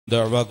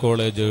ദഅവ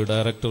college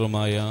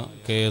ഡയറക്ടറുമായ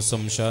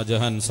KSM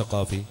Shah Jahan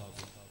Saqafi,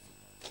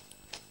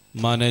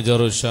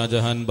 manager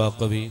Shah Jahan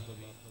Baqavi,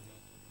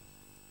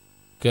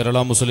 Kerala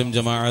മുസ്ലിം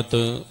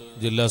ജമാഅത്ത്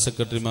ജില്ലാ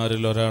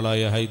സെക്രട്ടറിമാരിൽ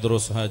ഒരാളായ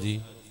ഹൈദ്രോസ് ഹാജി,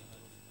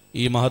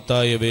 ഈ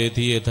മഹത്തായ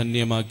വേദിയെ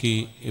ധന്യമാക്കി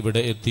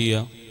ഇവിടെ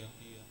എത്തിയ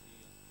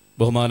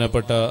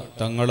ബഹുമാനപ്പെട്ട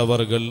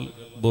തങ്ങളവർകൾ,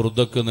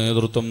 ബുർദക്ക്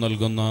നേതൃത്വം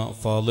നൽകുന്ന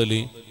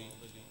ഫാദലി,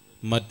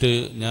 മറ്റ്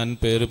ഞാൻ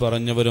പേര്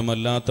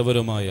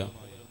പറഞ്ഞവരുമല്ലാത്തവരുമായ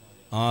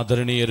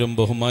ആദരണീയരും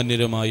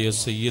ബഹുമാന്യരുമായ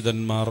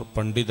സയ്യിദന്മാർ,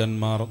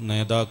 പണ്ഡിതന്മാർ,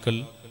 നേതാക്കൾ,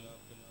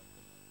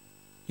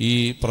 ഈ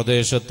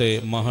പ്രദേശത്തെ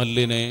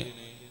മഹല്ലിനെ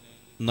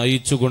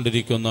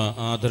നയിച്ചുകൊണ്ടിരിക്കുന്ന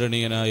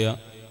ആദരണീയനായ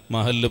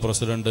മഹല്ല്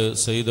പ്രസിഡന്റ്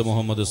സയ്യിദ്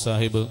മുഹമ്മദ്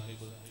സാഹിബ്,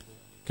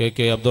 KK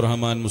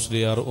അബ്ദുറഹ്മാൻ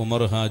മുസ്ലിയാർ,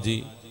 ഉമർ ഹാജി,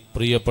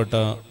 പ്രിയപ്പെട്ട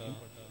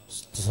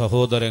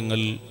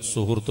സഹോദരങ്ങൾ,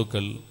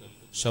 സുഹൃത്തുക്കൾ,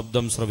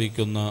 ശബ്ദം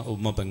ശ്രവിക്കുന്ന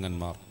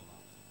ഉമ്മപ്പെങ്ങന്മാർ,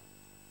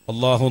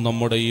 അല്ലാഹു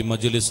നമ്മുടെ ഈ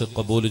മജ്ലിസ്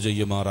ഖബൂൽ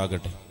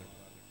ചെയ്യുമാറാകട്ടെ.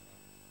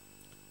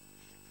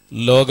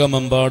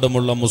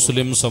 ലോകമെമ്പാടുമുള്ള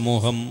മുസ്ലിം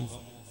സമൂഹം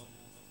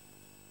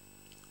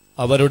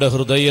അവരുടെ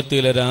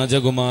ഹൃദയത്തിലെ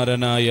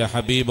രാജകുമാരനായ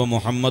ഹബീബ്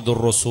മുഹമ്മദുർ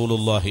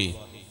റസൂലുള്ളാഹി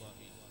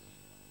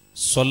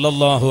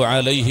സ്വല്ലല്ലാഹു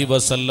അലൈഹി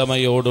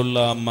വസല്ലമയോടുള്ള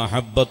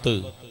മഹബ്ബത്ത്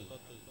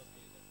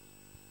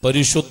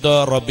പരിശുദ്ധ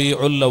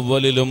റബീഉൽ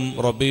അവ്വലിലും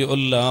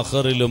റബീഉൽ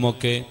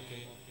ആഖിറിലുമൊക്കെ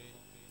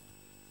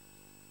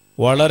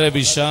വളരെ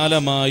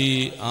വിശാലമായി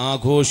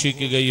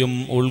ആഘോഷിക്കുകയും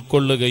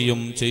ഉൾക്കൊള്ളുകയും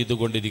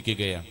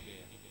ചെയ്തുകൊണ്ടിരിക്കുകയാണ്.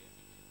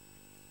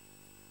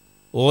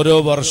 ഓരോ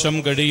വർഷം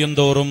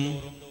കഴിയുന്തോറും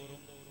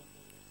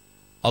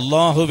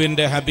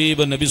അള്ളാഹുവിന്റെ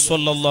ഹബീബ് നബി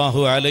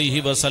സല്ലല്ലാഹു അലൈഹി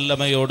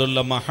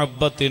വസല്ലമയോടുള്ള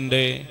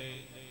മഹബ്ബത്തിന്റെ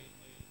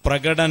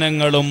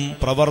പ്രകടനങ്ങളും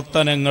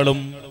പ്രവർത്തനങ്ങളും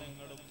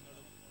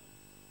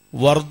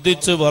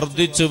വർദ്ധിച്ച്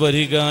വർദ്ധിച്ചു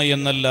വരിക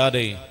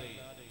എന്നല്ലാതെ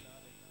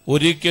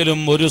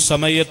ഒരിക്കലും ഒരു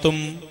സമയത്തും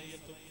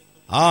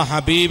ആ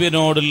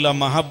ഹബീബിനോടുള്ള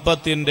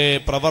മഹബ്ബത്തിന്റെ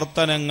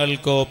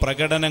പ്രവർത്തനങ്ങൾക്കോ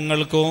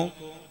പ്രകടനങ്ങൾക്കോ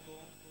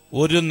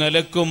ഒരു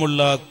നിലക്കുമുള്ള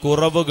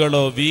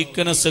കുറവുകളോ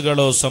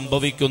വീക്ക്നെസ്സുകളോ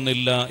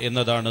സംഭവിക്കുന്നില്ല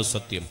എന്നതാണ്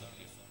സത്യം.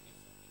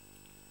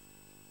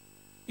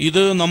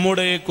 ഇത്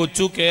നമ്മുടെ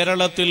കൊച്ചു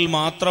കേരളത്തിൽ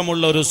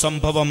മാത്രമുള്ള ഒരു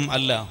സംഭവം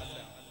അല്ല.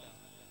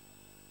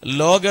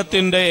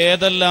 ലോകത്തിന്റെ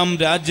ഏതെല്ലാം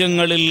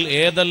രാജ്യങ്ങളിൽ,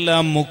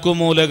 ഏതെല്ലാം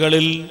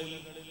മുക്കുമൂലകളിൽ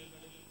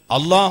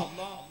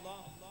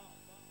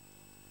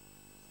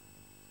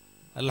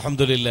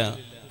അൽഹംദുലില്ലാ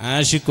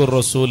ആഷിഖുർ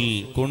റസൂൽ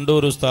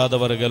കുണ്ടൂർ ഉസ്താദ്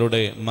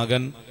അവറുകളുടെ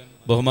മകൻ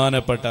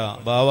ബഹുമാനപ്പെട്ട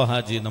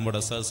ബാവഹാജി നമ്മുടെ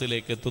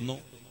സദസ്സിലേക്ക് എത്തുന്നു.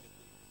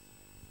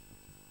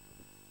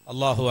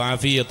 അല്ലാഹു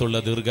ആഫിയത്തുള്ള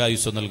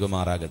ദീർഘായുസ്സ്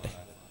നൽകുമാറാകട്ടെ.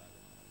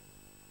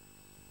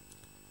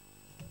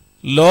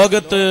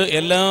 ലോകത്ത്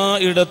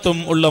എല്ലായിടത്തും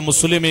ഉള്ള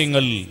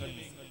മുസ്ലിമീങ്ങൾ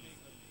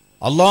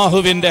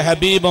അള്ളാഹുവിന്റെ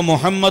ഹബീബ്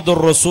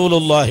മുഹമ്മദുർ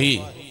റസൂലുള്ളാഹി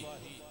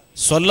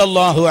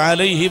സ്വല്ലല്ലാഹു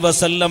അലൈഹി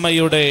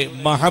വസല്ലമയുടെ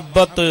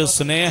മഹബ്ബത്ത്,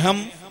 സ്നേഹം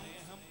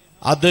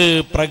അത്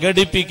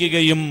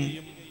പ്രകടിപ്പിക്കുകയും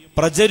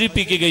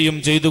പ്രചരിപ്പിക്കുകയും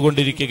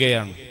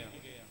ചെയ്തുകൊണ്ടിരിക്കുകയാണ്.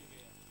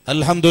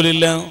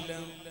 അൽഹംദുലില്ലാ,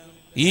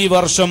 ഈ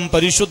വർഷം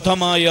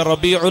പരിശുദ്ധമായ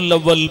റബീഉൽ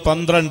അവ്വൽ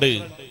 12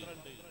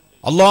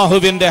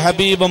 അള്ളാഹുവിന്റെ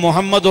ഹബീബ്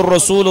മുഹമ്മദുർ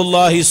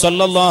റസൂലുള്ളാഹി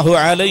സ്വല്ലല്ലാഹു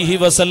അലൈഹി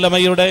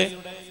വസല്ലമയുടെ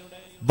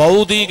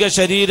ഭൗതിക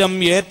ശരീരം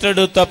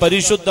ഏറ്റെടുത്ത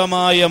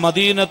പരിശുദ്ധമായ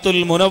മദീനത്തുൽ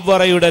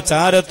മുനവ്വറയുടെ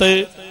ചാരത്ത്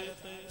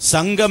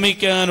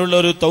സംഗമിക്കാനുള്ള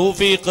ഒരു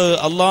തൗഫീഖ്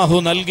അള്ളാഹു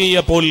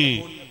നൽകിയപ്പോൾ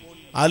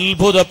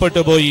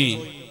അത്ഭുതപ്പെട്ടു പോയി.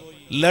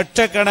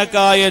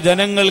 ലക്ഷക്കണക്കായ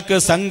ജനങ്ങൾക്ക്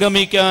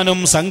സംഗമിക്കാനും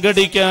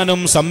സംഘടിക്കാനും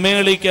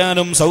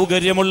സമ്മേളിക്കാനും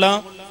സൗകര്യമുള്ള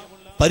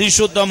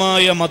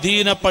പരിശുദ്ധമായ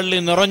മദീന പള്ളി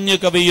നിറഞ്ഞു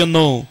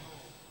കവിയുന്നു.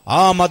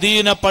 ആ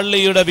മദീന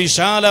പള്ളിയുടെ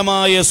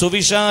വിശാലമായ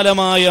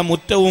സുവിശാലമായ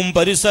മുറ്റവും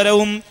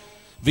പരിസരവും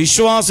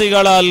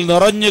വിശ്വാസികളാൽ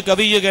നിറഞ്ഞു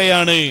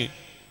കവിയുകയാണ്.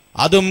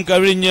 അതും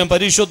കഴിഞ്ഞ്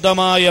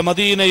പരിശുദ്ധമായ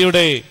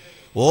മദീനയുടെ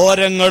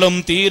ഓരങ്ങളും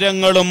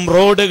തീരങ്ങളും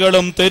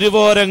റോഡുകളും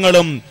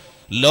തെരുവോരങ്ങളും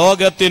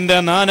ലോകത്തിന്റെ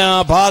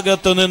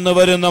നാനാഭാഗത്തു നിന്ന്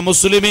വരുന്ന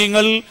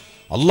മുസ്ലിമീങ്ങൾ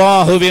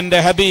അള്ളാഹുവിന്റെ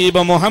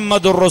ഹബീബ്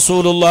മുഹമ്മദുർ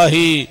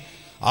റസൂലുള്ളാഹി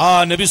ആ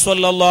നബി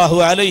സല്ലല്ലാഹു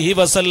അലൈഹി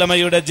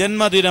വസല്ലമയുടെ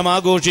ജന്മദിനം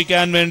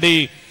ആഘോഷിക്കാൻ വേണ്ടി,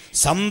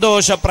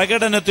 സന്തോഷ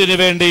പ്രകടനത്തിനു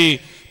വേണ്ടി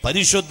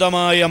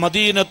പരിശുദ്ധമായ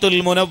മദീനത്തുൽ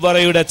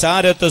മുനവ്വറയുടെ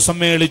ചാരത്ത്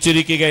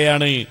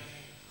സമ്മേളിച്ചിരിക്കുകയാണ്.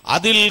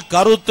 അതിൽ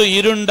കറുത്ത്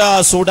ഇരുണ്ട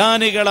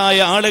സുഡാനികളായ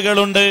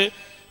ആളുകളുണ്ട്,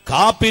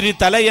 കാപ്പിരി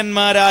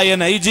തലയന്മാരായ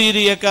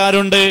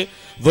നൈജീരിയക്കാരുണ്ട്,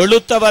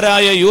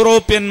 വെളുത്തവരായ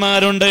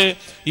യൂറോപ്യന്മാരുണ്ട്,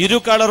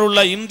 ഇരുകളറുള്ള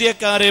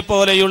ഇന്ത്യക്കാരെ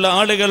പോലെയുള്ള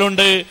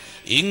ആളുകളുണ്ട്.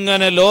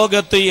 ഇങ്ങനെ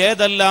ലോകത്ത്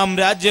ഏതെല്ലാം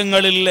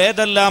രാജ്യങ്ങളിൽ,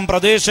 ഏതെല്ലാം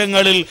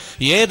പ്രദേശങ്ങളിൽ,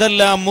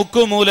 ഏതെല്ലാം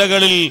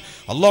മുക്കുമൂലകളിൽ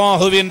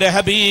അള്ളാഹുവിന്റെ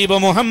ഹബീബ്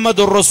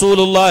മുഹമ്മദുർ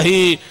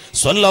റസൂലുള്ളാഹി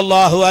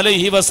സ്വല്ലല്ലാഹു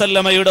അലൈഹി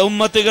വസല്ലമയുടെ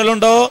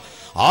ഉമ്മത്തുകളുണ്ടോ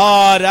ആ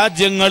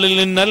രാജ്യങ്ങളിൽ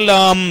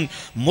നിന്നെല്ലാം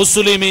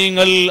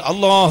മുസ്ലിമീങ്ങൾ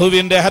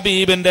അള്ളാഹുവിന്റെ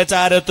ഹബീബിന്റെ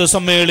ചാരത്ത്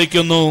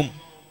സമ്മേളിക്കുന്നു.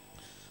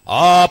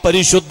 ആ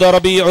പരിശുദ്ധ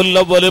റബീഉൽ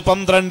അവ്വൽ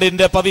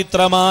 12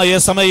 പവിത്രമായ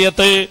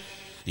സമയത്ത്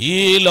ഈ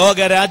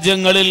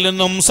ലോകരാജ്യങ്ങളിൽ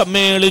നിന്നും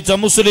സമ്മേളിച്ച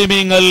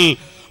മുസ്ലിമീങ്ങൾ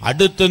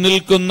അടുത്ത്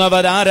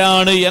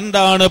നിൽക്കുന്നവരാരാണ്,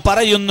 എന്താണ്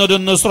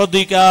പറയുന്നതെന്ന്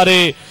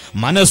ശ്രദ്ധിക്കാതെ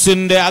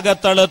മനസ്സിന്റെ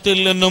അകത്തളത്തിൽ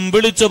നിന്നും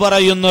വിളിച്ചു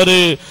പറയുന്നത്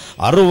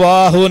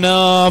അർവാഹുനാ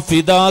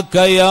ഫിദാക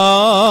യാ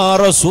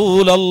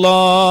റസൂലല്ലാഹ്,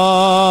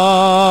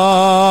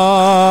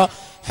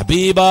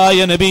 ഹബീബായ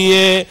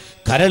നബിയെ,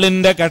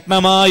 കരളിന്റെ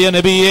കഷ്ണമായ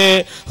നബിയെ,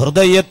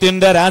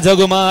 ഹൃദയത്തിന്റെ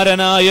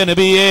രാജകുമാരനായ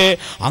നബിയെ,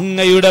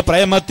 അങ്ങയുടെ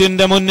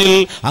പ്രേമത്തിന്റെ മുന്നിൽ,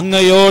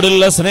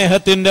 അങ്ങയോടുള്ള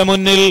സ്നേഹത്തിന്റെ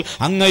മുന്നിൽ,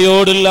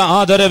 അങ്ങയോടുള്ള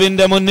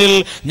ആദരവിന്റെ മുന്നിൽ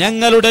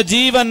ഞങ്ങളുടെ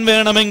ജീവൻ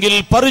വേണമെങ്കിൽ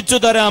പറിച്ചു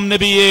തരാം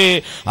നബിയെ.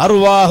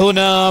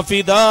 അർവാഹുനാ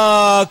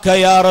ഫിദാക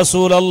യാ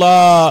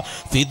റസൂലല്ലാഹ്,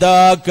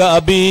 ഫിദാക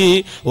അബി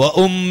വ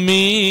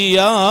ഉമ്മി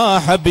യാ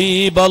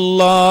ഹബീബല്ലാഹ്.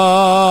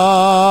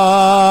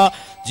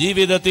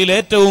 ജീവിതത്തിൽ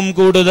ഏറ്റവും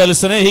കൂടുതൽ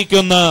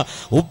സ്നേഹിക്കുന്ന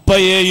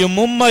ഉപ്പയെയും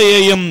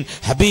ഉമ്മയെയും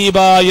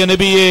ഹബീബായ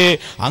നബിയെ,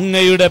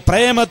 അങ്ങയുടെ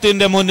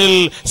പ്രേമത്തിന്റെ മുന്നിൽ,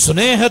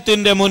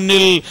 സ്നേഹത്തിന്റെ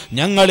മുന്നിൽ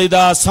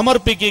ഞങ്ങളിതാ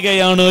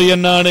സമർപ്പിക്കുകയാണ്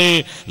എന്നാണ്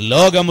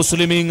ലോക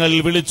മുസ്ലിമീങ്ങൾ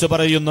വിളിച്ചു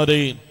പറയുന്നത്.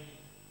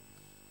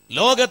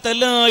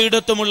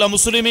 ലോകത്തെല്ലായിടത്തുമുള്ള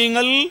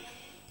മുസ്ലിമീങ്ങൾ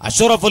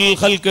അഷ്റഫുൽ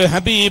ഖൽഖ്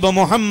ഹബീബ്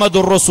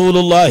മുഹമ്മദുർ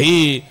റസൂലുള്ളാഹി,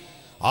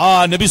 ആ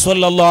നബി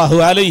സല്ലല്ലാഹു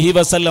അലൈഹി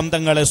വസല്ലം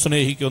തങ്ങളെ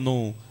സ്നേഹിക്കുന്നു.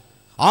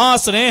 ആ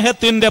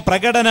സ്നേഹത്തിന്റെ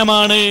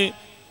പ്രകടനമാണ്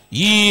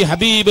ഈ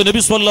ഹബീബ്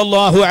നബി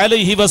സല്ലല്ലാഹു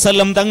അലൈഹി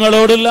വസല്ലം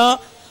തങ്ങളോടുള്ള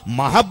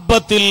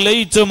മഹബ്ബത്തിൽ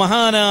ലയിച്ച്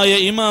മഹാനായ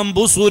ഇമാം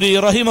ബുസൂരി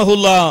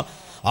റഹിമഹുല്ലാ,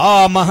 ആ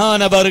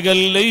മഹാനവർകൾ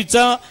ലയിച്ച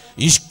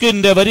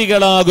ഇഷ്കിന്റെ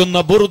വരികളാകുന്ന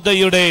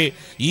ബുർദയുടെ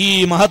ഈ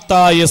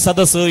മഹത്തായ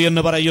സദസ്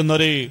എന്ന്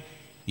പറയുന്നത്.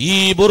 ഈ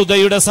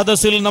ബുർദയുടെ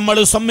സദസ്സിൽ നമ്മൾ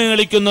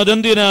സമ്മേളിക്കുന്നത്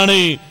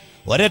എന്തിനാണ്?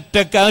 ഒരൊറ്റ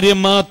കാര്യം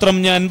മാത്രം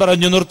ഞാൻ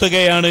പറഞ്ഞു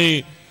നിർത്തുകയാണ്.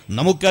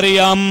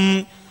 നമുക്കറിയാം,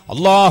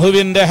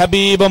 അള്ളാഹുവിന്റെ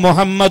ഹബീബ്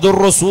മുഹമ്മദുർ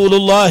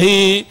റസൂലുള്ളാഹി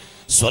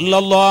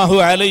സ്വല്ലല്ലാഹു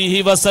അലൈഹി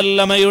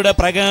വസല്ലമയുടെ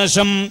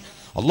പ്രകാശം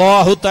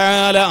അല്ലാഹു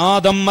തആല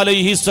ആദം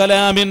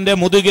അലൈഹിസ്സലാമിന്റെ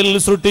മുതുകിൽ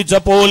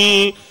സൃഷ്ടിച്ചപ്പോൾ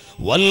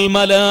വൽ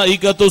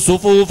മലായികതു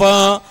സുഫൂഫ,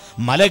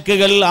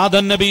 മലക്കുകൾ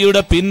ആദം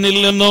നബിയുടെ പിന്നിൽ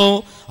നിന്നു.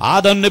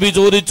 ആദം നബി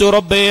ചോദിച്ചു,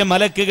 റബ്ബേ,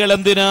 മലക്കുകൾ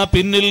എന്തിനാ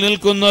പിന്നിൽ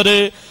നിൽക്കുന്നത്?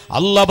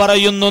 അല്ലാഹ്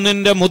പറയുന്നു,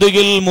 നിന്റെ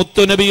മുതുകിൽ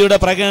മുത്തുനബിയുടെ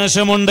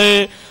പ്രകാശമുണ്ട്.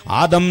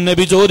 ആദം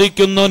നബി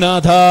ചോദിക്കുന്നു,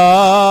 നാഥാ,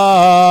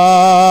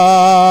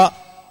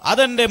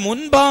 അതെന്റെ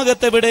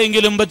മുൻഭാഗത്ത്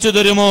എവിടെയെങ്കിലും വെച്ചു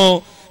തരുമോ?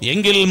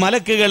 എങ്കിൽ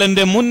മലക്കുകൾ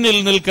എന്റെ മുന്നിൽ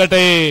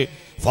നിൽക്കട്ടെ.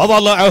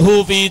 ഫവളഅഹു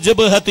ഫീ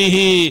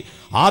ജബ്ഹതിഹി,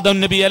 ആദം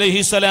നബി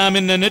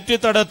അലൈഹിസ്സലാമിന്റെ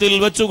നെറ്റിത്തടത്തിൽ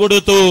വെച്ചു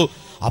കൊടുത്തു.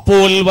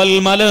 അപ്പോൾ വൽ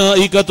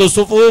മലായികതു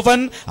സുഫൂഫൻ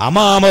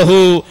അമാമഹു,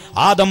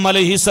 ആദം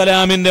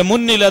അലൈഹിസ്സലാമിന്റെ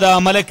മുന്നിലതാ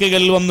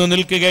മലക്കുകൾ വന്നു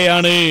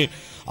നിൽക്കുകയാണ്.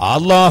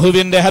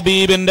 അള്ളാഹുവിന്റെ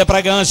ഹബീബിന്റെ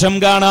പ്രകാശം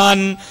കാണാൻ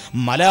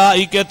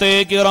മലായികത്തെ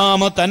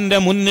കിറാമ തന്റെ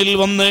മുന്നിൽ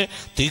വന്ന്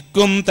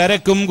തിക്കും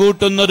തിരക്കും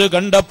കൂട്ടുന്നത്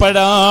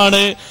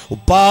കണ്ടപ്പോഴാണ്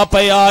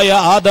ഉപ്പാപ്പയായ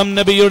ആദം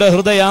നബിയുടെ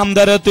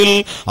ഹൃദയാന്തരത്തിൽ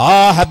ആ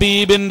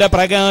ഹബീബിന്റെ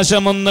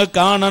പ്രകാശമൊന്ന്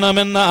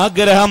കാണണമെന്ന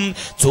ആഗ്രഹം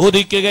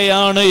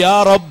ചോദിക്കുകയാണ്. യാ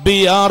റബ്ബി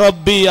യാ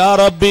റബ്ബി യാ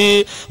റബ്ബി,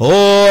 ഓ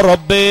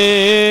റബ്ബേ,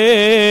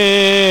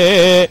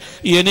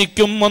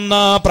 എനിക്കും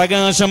ഒന്ന്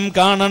പ്രകാശം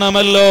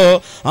കാണണമല്ലോ,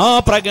 ആ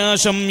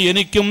പ്രകാശം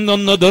എനിക്കും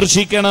ഒന്ന്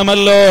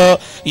ദർശിക്കണമല്ലോ,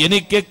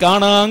 എനിക്ക്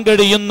കാണാൻ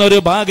കഴിയുന്നൊരു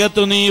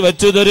ഭാഗത്ത് നീ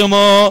വെച്ചു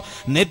തരുമോ?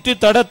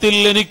 നെറ്റിത്തടത്തിൽ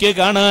എനിക്ക്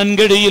കാണാൻ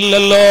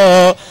കഴിയില്ലല്ലോ.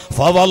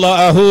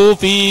 ഫവളഅഹു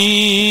ഫീ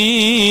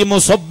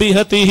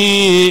മുസബ്ബിഹതിഹി,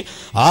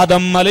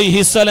 ആദം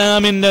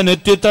അലൈഹിസ്സലാമിന്റെ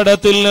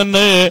നെറ്റിത്തടത്തിൽ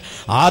നിന്ന്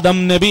ആദം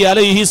നബി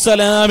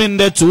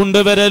അലൈഹിസ്സലാമിന്റെ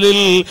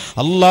ചൂണ്ടുവിരലിൽ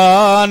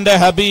അല്ലാഹുവിന്റെ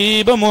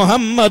ഹബീബ്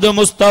മുഹമ്മദ്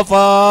മുസ്തഫ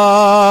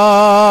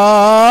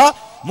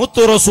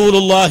മുത്തു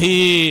റസൂലുള്ളാഹി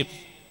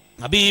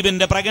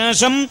ഹബീബിന്റെ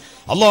പ്രകാശം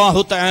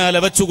അല്ലാഹു തആല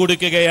വെച്ചു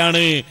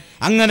കൊടുക്കുകയാണ്.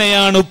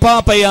 അങ്ങനെയാണ്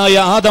ഉപ്പാപ്പയായ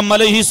ആദം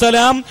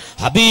അലൈഹിസ്സലാം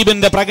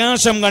ഹബീബിന്റെ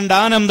പ്രകാശം കണ്ട്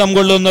ആനന്ദം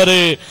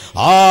കൊള്ളുന്നത്.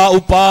 ആ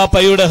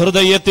ഉപ്പാപ്പയുടെ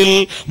ഹൃദയത്തിൽ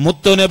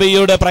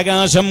മുത്തുനബിയുടെ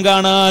പ്രകാശം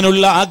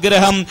കാണാനുള്ള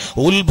ആഗ്രഹം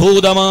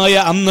ഉത്ഭൂതമായ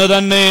അന്ന്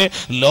തന്നെ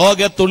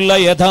ലോകത്തുള്ള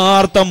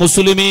യഥാർത്ഥ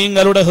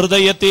മുസ്ലിമീങ്ങളുടെ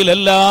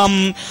ഹൃദയത്തിലെല്ലാം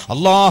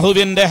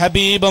അല്ലാഹുവിന്റെ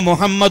ഹബീബ്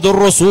മുഹമ്മദുർ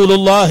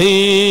റസൂലുള്ളാഹി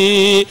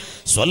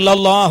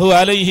സ്വല്ലല്ലാഹു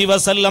അലൈഹി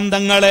വസല്ലം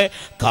തങ്ങളെ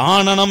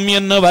കാണണം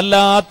എന്ന്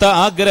വല്ലാത്ത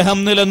ആഗ്രഹം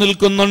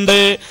നിലനിൽക്കുന്നുണ്ട്,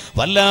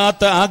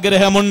 വല്ലാത്ത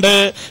ആഗ്രഹമുണ്ട്.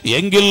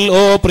 എങ്കിൽ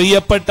ഓ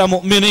പ്രിയപ്പെട്ട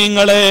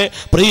മുഅ്മിനീങ്ങളെ,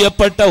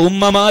 പ്രിയപ്പെട്ട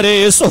ഉമ്മമാരെ,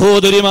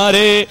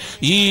 സഹോദരിമാരെ,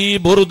 ഈ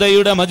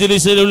ബുർദയുടെ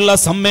മജ്ലിസിലുള്ള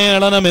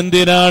സമ്മേളനം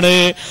എന്തിനാണ്?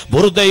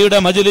 ബുർദയുടെ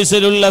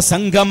മജ്ലിസിലുള്ള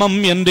സംഗമം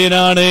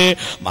എന്തിനാണ്?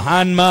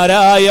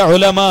 മഹാന്മാരായ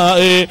ഉലമാ,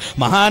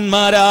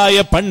 മഹാന്മാരായ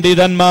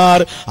പണ്ഡിതന്മാർ,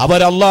 അവർ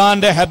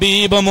അല്ലാഹുവിന്റെ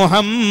ഹബീബ്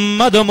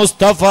മുഹമ്മദ്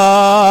മുസ്തഫ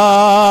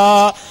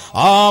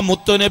ആ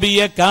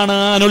മുത്തുനബിയെ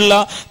കാണാനുള്ള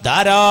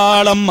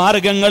ധാരാളം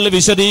മാർഗങ്ങൾ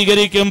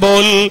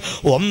വിശദീകരിക്കുമ്പോൾ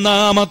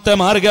ഒന്നാമത്തെ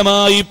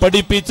മാർഗമായി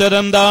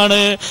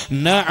പഠിപ്പിച്ചതെന്താണ്?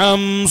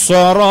 നഅം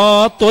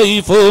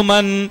സറാത്തു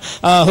മൻ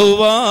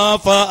അഹ്വാ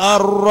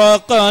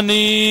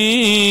ഫഅർഖനി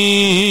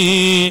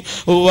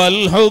വൽ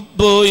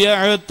ഹുബ്ബു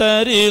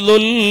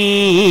യഅതരിദുൽ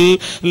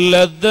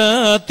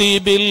ലദ്ദാതി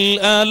ബിൽ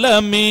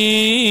അലമി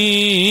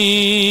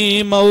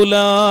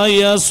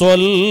മൗലായ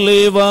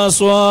സ്വല്ലി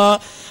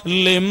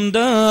വസ്ലിം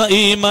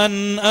ദായിമൻ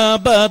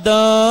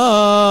അബദാ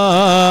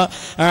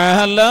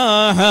അലാ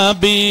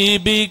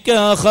ഹബീബിക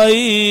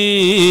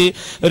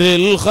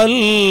ഖൈറിൽ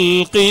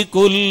ഖൽഖി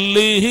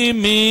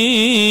കുല്ലിഹിം.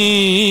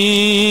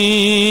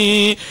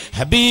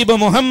 ഹബീബ്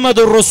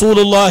മുഹമ്മദുർ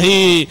റസൂലുള്ളാഹി,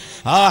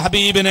 ആ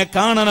ഹബീബിനെ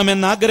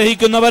കാണണമെന്ന്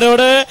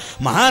ആഗ്രഹിക്കുന്നവരോട്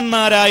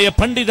മഹാന്മാരായ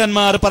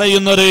പണ്ഡിതന്മാർ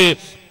പറയുന്നത്,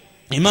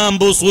 ഇമാം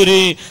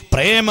ബൂസൂരി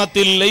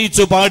പ്രേമത്തിൽ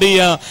ലയിച്ചു പാടിയ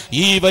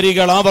ഈ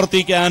വരികൾ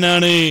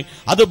ആവർത്തിക്കാനാണ്.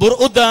 അത്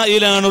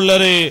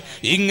ബുർദയിലാണുള്ളത്.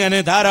 ഇങ്ങനെ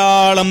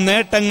ധാരാളം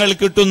നേട്ടങ്ങൾ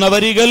കിട്ടുന്ന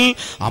വരികൾ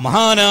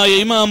മഹാനായ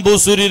ഇമാം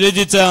ബൂസൂരി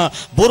രചിച്ച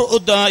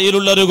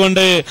ബുർദയിലുള്ളത്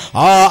കൊണ്ട്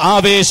ആ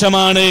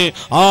ആവേശമാണ്,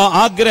 ആ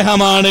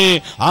ആഗ്രഹമാണ്,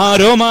 ആ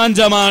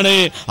രോമാഞ്ചമാണ്,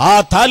 ആ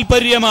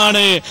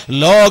താല്പര്യമാണ്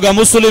ലോക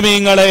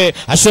മുസ്ലിമീങ്ങളെ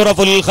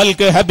അഷ്റഫുൽ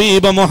ഖൽഖ്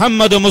ഹബീബ്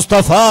മുഹമ്മദ്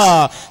മുസ്തഫ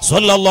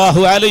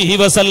സ്വല്ലല്ലാഹു അലൈഹി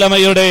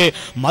വസല്ലമയുടെ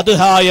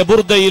മദ്ഹായ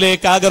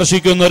ബുർദയിലേക്ക്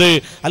ആകർഷിക്കുന്നത്.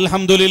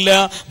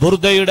 അൽഹംദുലില്ലാഹ്,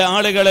 ബുർദയുടെ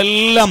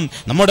ആളുകളെല്ലാം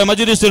നമ്മുടെ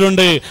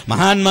മജ്ലിസിലുണ്ട്.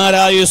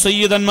 മഹാന്മാരായ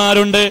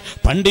സയ്യിദന്മാരുണ്ട്,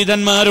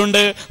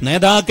 പണ്ഡിതന്മാരുണ്ട്,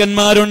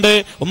 നേതാക്കന്മാരുണ്ട്,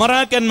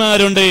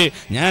 ഉമറാക്കന്മാരുണ്ട്.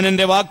 ഞാൻ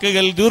എന്റെ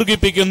വാക്കുകൾ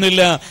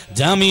ദീർഘിപ്പിക്കുന്നില്ല.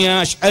 ജാമിയ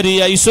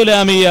അഷ്അരിയ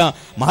ഇസ്ലാമിയ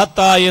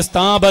മഹത്തായ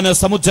സ്ഥാപന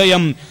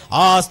സമുച്ചയം,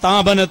 ആ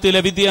സ്ഥാപനത്തിലെ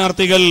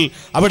വിദ്യാർത്ഥികൾ,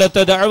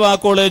 അവിടുത്തെ ദഅവാ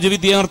കോളേജ്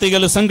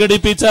വിദ്യാർത്ഥികൾ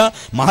സംഘടിപ്പിച്ച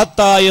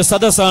മഹത്തായ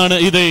സദസ്സാണ്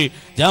ഇത്.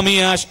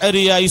 ജാമിയ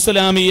അഷ്അരിയ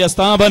ഇസ്ലാമിയ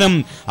സ്ഥാപനം,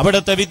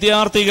 അവിടുത്തെ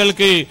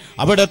വിദ്യാർത്ഥികൾക്ക്,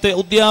 അവിടുത്തെ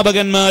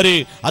അധ്യാപകന്മാര്,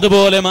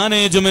 അതുപോലെ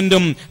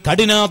മാനേജ്മെന്റും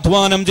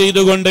കഠിനാധ്വാനം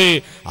ചെയ്തുകൊണ്ട്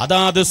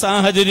അതാത്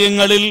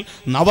സാഹചര്യങ്ങളിൽ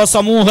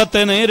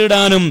നവസമൂഹത്തെ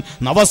നേരിടാനും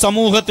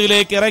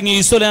നവസമൂഹത്തിലേക്ക് ഇറങ്ങി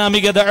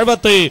ഇസ്ലാമിക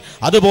ദഅവത്ത്,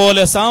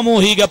 അതുപോലെ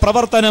സാമൂഹിക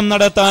പ്രവർത്തനം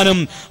നടത്താനും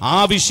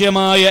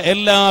ആവശ്യമായ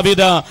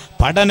എല്ലാവിധ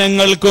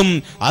പഠനങ്ങൾക്കും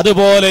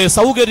അതുപോലെ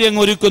സൗകര്യം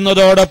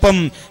ഒരുക്കുന്നതോടൊപ്പം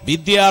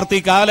വിദ്യാർത്ഥി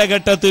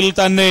കാലഘട്ടത്തിൽ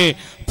തന്നെ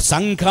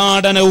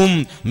സംഘാടനവും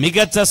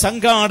മികച്ച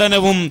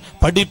സംഘാടനവും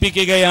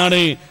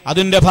പഠിപ്പിക്കുകയാണ്.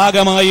 അതിന്റെ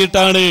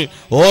ഭാഗമായിട്ടാണ്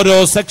ഓരോ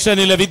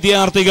സെക്ഷനിലെ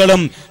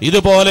വിദ്യാർത്ഥികളും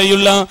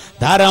ഇതുപോലെയുള്ള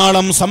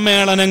ധാരാളം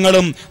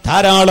സമ്മേളനങ്ങളും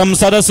ധാരാളം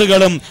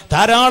സദസ്സുകളും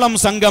ധാരാളം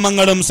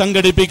സംഗമങ്ങളും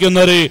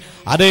സംഘടിപ്പിക്കുന്നത്.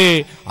 അതെ,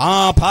 ആ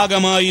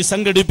ഭാഗമായി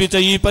സംഘടിപ്പിച്ച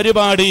ഈ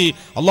പരിപാടി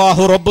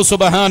അല്ലാഹു റബ്ബ്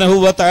സുബ്ഹാനഹു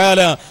വ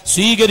തആല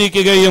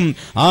സ്വീകരിക്കുകയും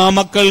ആ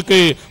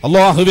മക്കൾക്ക്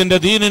അല്ലാഹുവിന്റെ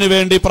ദീനിനു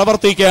വേണ്ടി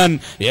പ്രവർത്തിക്കാൻ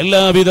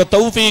എല്ലാവിധ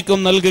തൗഫീഖും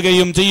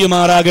നൽകുകയും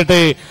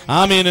ചെയ്യുമാറാകട്ടെ.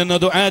 ആമീൻ എന്ന്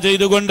ദുആ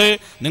ചെയ്തുകൊണ്ട്,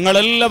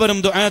 നിങ്ങളെല്ലാവരും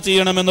ദുആ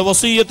ചെയ്യണമെന്ന്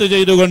വസിയ്യത്ത്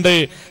ചെയ്തുകൊണ്ട്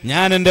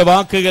ഞാൻ എന്റെ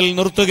വാക്കുകൾ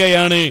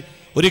നിർത്തുകയാണ്.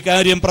 ഒരു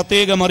കാര്യം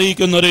പ്രത്യേകം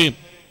അറിയിക്കുന്നത്,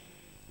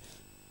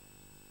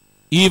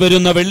 ഈ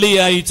വരുന്ന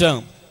വെള്ളിയാഴ്ച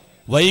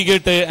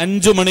വൈകിട്ട്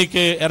 5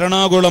 മണിക്ക്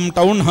എറണാകുളം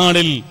ടൗൺ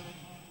ഹാളിൽ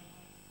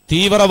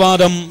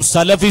തീവ്രവാദം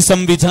സലഫിസം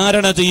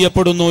വിചാരണ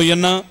ചെയ്യപ്പെടുന്നു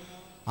എന്ന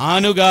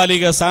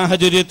ആനുകാലിക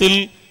സാഹചര്യത്തിൽ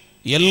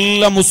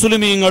എല്ലാ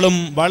മുസ്ലിമീങ്ങളും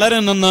വളരെ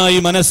നന്നായി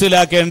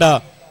മനസ്സിലാക്കേണ്ട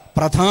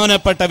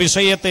പ്രധാനപ്പെട്ട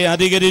വിഷയത്തെ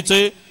അധികരിച്ച്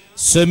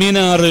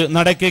സെമിനാർ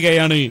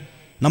നടക്കുകയാണ്.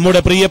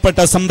 നമ്മുടെ പ്രിയപ്പെട്ട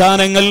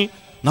സന്താനങ്ങൾ,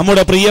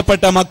 നമ്മുടെ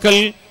പ്രിയപ്പെട്ട മക്കൾ,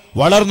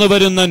 വളർന്നു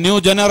വരുന്ന ന്യൂ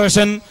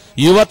ജനറേഷൻ,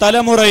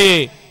 യുവതലമുറയെ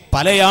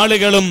പല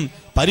ആളുകളും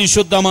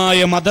പരിശുദ്ധമായ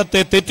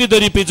മതത്തെ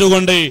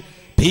തെറ്റിദ്ധരിപ്പിച്ചുകൊണ്ട്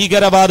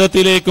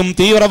ഭീകരവാദത്തിലേക്കും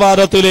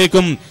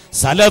തീവ്രവാദത്തിലേക്കും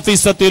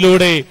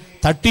സലഫിസത്തിലൂടെ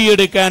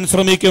തട്ടിയെടുക്കാൻ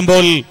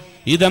ശ്രമിക്കുമ്പോൾ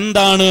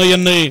ഇതെന്താണ്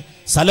എന്ന്,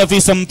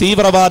 സലഫിസം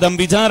തീവ്രവാദം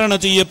വിചാരണ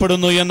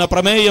ചെയ്യപ്പെടുന്നു എന്ന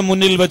പ്രമേയം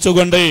മുന്നിൽ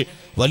വെച്ചുകൊണ്ട്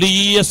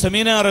വലിയ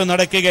സെമിനാർ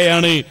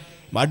നടക്കുകയാണ്.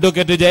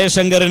 അഡ്വക്കേറ്റ്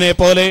ജയശങ്കറിനെ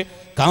പോലെ,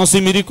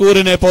 കാസിം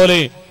ഇരിക്കൂറിനെ പോലെ,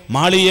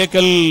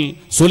 മാളിയേക്കൽ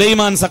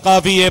സുലൈമാൻ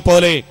സഖാഫിയെ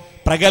പോലെ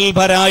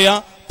പ്രഗത്ഭരായ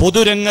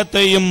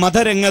പൊതുരംഗത്തെയും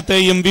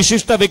മതരംഗത്തെയും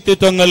വിശിഷ്ട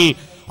വ്യക്തിത്വങ്ങൾ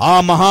ആ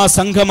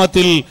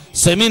മഹാസംഗമത്തിൽ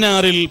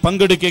സെമിനാറിൽ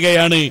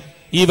പങ്കെടുക്കുകയാണ്.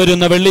 ഈ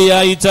വരുന്ന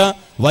വെള്ളിയാഴ്ച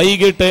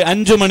വൈകിട്ട്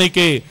 5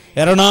 മണിക്ക്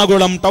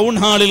എറണാകുളം ടൗൺ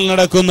ഹാളിൽ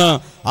നടക്കുന്ന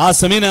ആ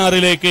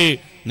സെമിനാറിലേക്ക്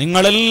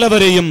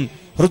നിങ്ങളെല്ലാവരെയും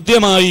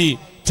ഹൃദ്യമായി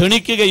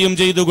ക്ഷണിക്കുകയും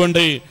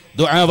ചെയ്തുകൊണ്ട്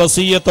ദുആ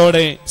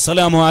വസിയ്യത്തോടെ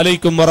അസ്സലാമു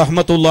അലൈക്കും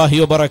വറഹ്മത്തുള്ളാഹി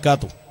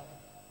വബറകാതുഹു.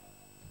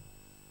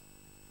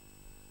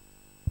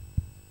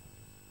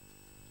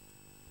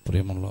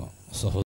 പ്രിയമുള്ള